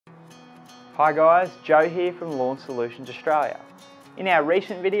Hi guys, Joe here from Lawn Solutions Australia. In our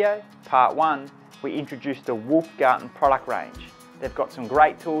recent video, part 1, we introduced the WOLF-Garten product range. They've got some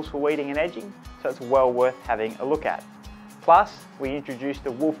great tools for weeding and edging, so it's well worth having a look at. Plus, we introduced the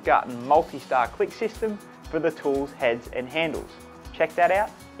WOLF-Garten multi-star click system for the tools, heads and handles. Check that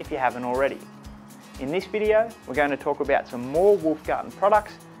out if you haven't already. In this video, we're going to talk about some more WOLF-Garten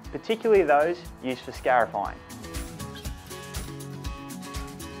products, particularly those used for scarifying.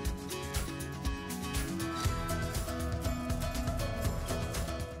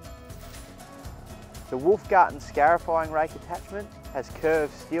 The WOLF-Garten Scarifying Rake attachment has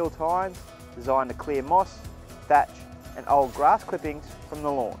curved steel tines designed to clear moss, thatch and old grass clippings from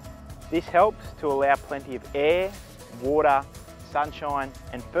the lawn. This helps to allow plenty of air, water, sunshine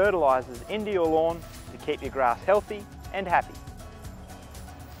and fertilizers into your lawn to keep your grass healthy and happy.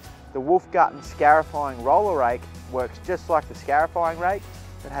 The WOLF-Garten Scarifying Roller Rake works just like the Scarifying Rake,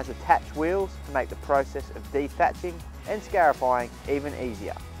 but has attached wheels to make the process of dethatching and scarifying even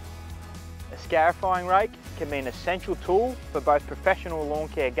easier. A scarifying rake can be an essential tool for both professional lawn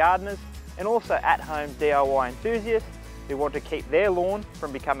care gardeners and also at-home DIY enthusiasts who want to keep their lawn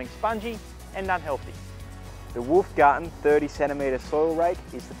from becoming spongy and unhealthy. The WOLF-Garten 30cm soil rake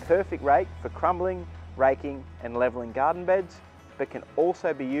is the perfect rake for crumbling, raking and levelling garden beds, but can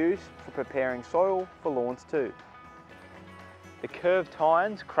also be used for preparing soil for lawns too. The curved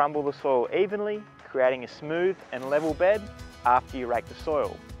tines crumble the soil evenly, creating a smooth and level bed after you rake the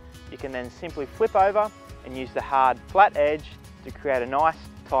soil. You can then simply flip over and use the hard, flat edge to create a nice,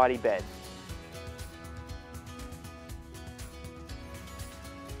 tidy bed.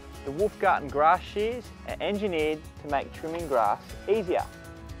 The WOLF-Garten grass shears are engineered to make trimming grass easier.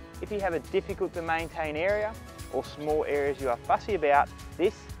 If you have a difficult to maintain area or small areas you are fussy about,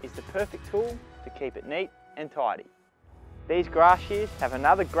 this is the perfect tool to keep it neat and tidy. These grass shears have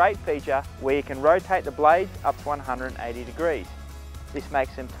another great feature where you can rotate the blades up to 180 degrees. This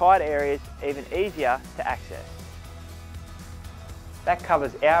makes some tight areas even easier to access. That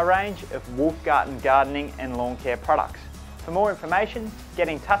covers our range of WOLF-Garten gardening and lawn care products. For more information, get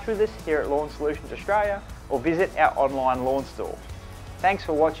in touch with us here at Lawn Solutions Australia or visit our online lawn store. Thanks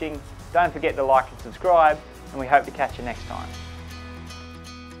for watching, don't forget to like and subscribe, and we hope to catch you next time.